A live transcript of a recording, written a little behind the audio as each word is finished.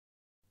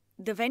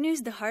The venue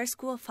is the Higher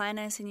School of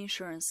Finance and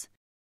Insurance.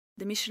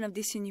 The mission of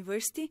this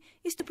university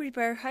is to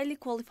prepare highly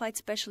qualified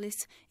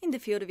specialists in the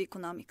field of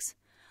economics.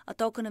 A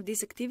token of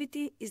this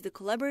activity is the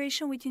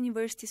collaboration with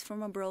universities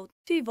from abroad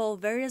to evolve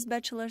various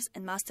bachelor's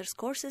and master's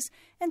courses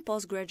and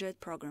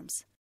postgraduate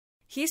programs.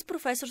 He is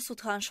Professor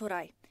Sudhanshu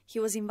Rai. He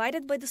was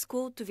invited by the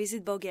school to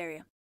visit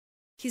Bulgaria.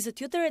 He is a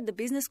tutor at the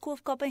Business School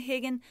of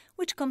Copenhagen,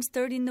 which comes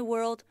third in the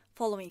world,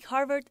 following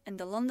Harvard and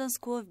the London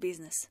School of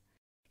Business.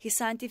 His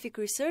scientific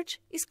research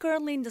is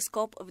currently in the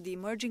scope of the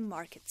emerging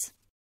markets.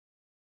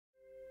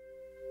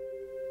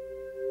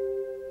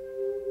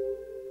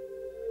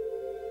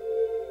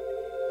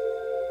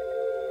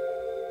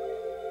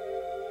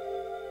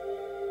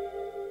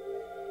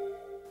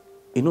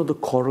 You know, the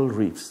coral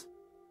reefs.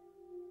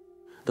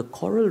 The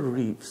coral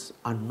reefs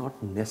are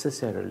not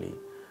necessarily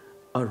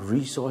a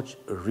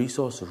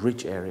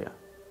resource-rich area,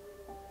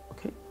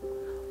 okay?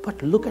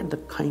 But look at the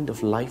kind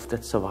of life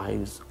that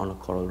survives on a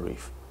coral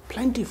reef.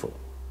 Plentiful.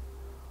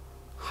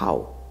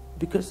 How?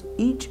 Because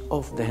each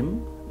of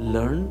them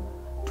learn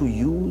to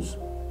use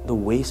the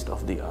waste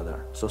of the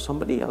other. So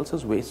somebody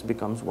else's waste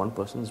becomes one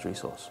person's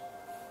resource.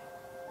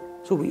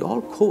 So we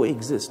all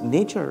coexist.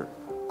 Nature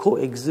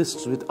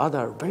coexists with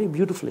other very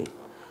beautifully.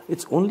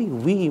 It's only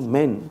we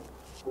men,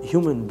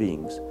 human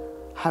beings,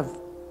 have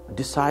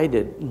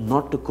decided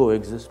not to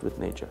coexist with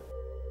nature,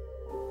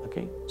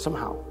 okay,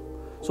 somehow.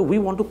 So we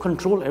want to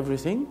control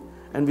everything,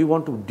 and we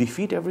want to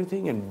defeat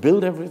everything and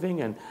build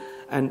everything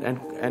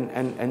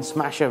and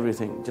smash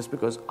everything just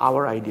because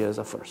our ideas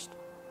are first.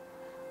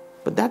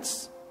 But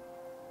that's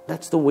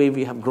the way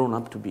we have grown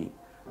up to be.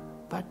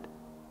 But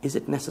is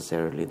it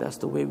necessarily that's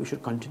the way we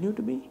should continue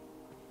to be?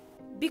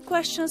 Big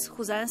questions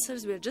whose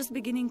answers we are just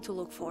beginning to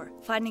look for.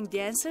 Finding the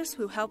answers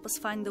will help us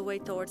find the way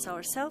towards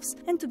ourselves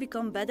and to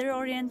become better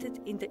oriented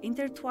in the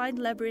intertwined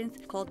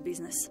labyrinth called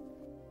business.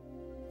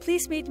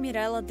 Please meet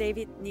Mirella,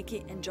 David,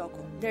 Nikki and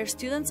Joko. They are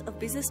students of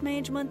business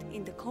management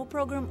in the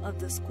co-program of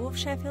the School of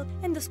Sheffield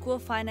and the School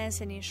of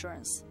Finance and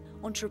Insurance.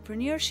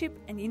 Entrepreneurship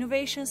and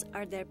innovations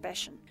are their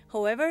passion.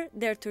 However,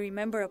 they are to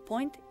remember a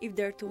point if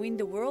they are to win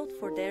the world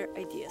for their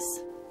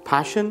ideas.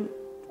 Passion,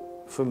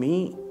 for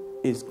me,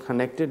 is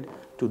connected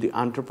to the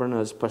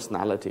entrepreneur's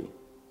personality.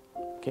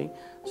 Okay,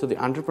 so the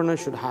entrepreneur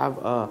should have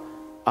a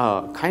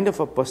kind of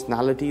a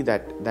personality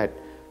that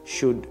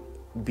should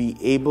be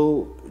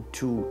able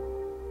to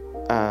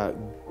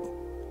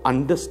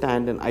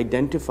understand and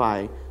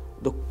identify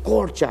the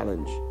core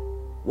challenge.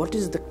 What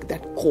is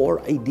that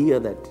core idea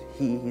that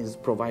he is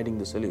providing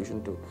the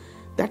solution to?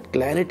 That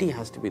clarity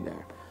has to be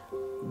there.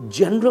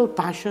 General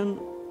passion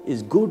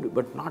is good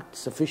but not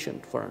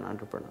sufficient for an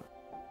entrepreneur.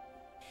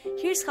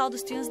 Here's how the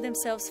students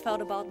themselves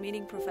felt about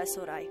meeting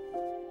Professor Rai.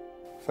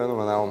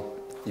 Феноменално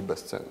и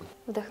безценно.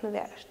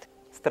 Вдъхновяващо.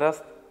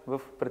 Страст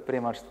в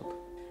предприемачеството.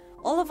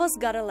 All of us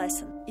got a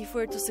lesson. If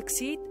we're to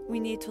succeed, we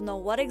need to know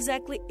what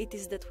exactly it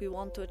is that we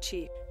want to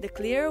achieve. The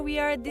clearer we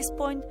are at this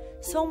point,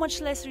 so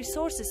much less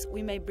resources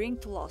we may bring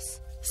to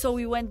loss. So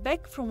we went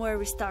back from where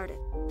we started,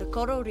 the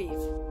coral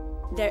reef.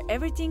 There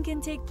everything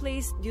can take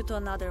place due to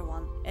another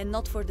one, and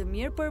not for the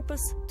mere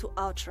purpose to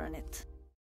outrun it.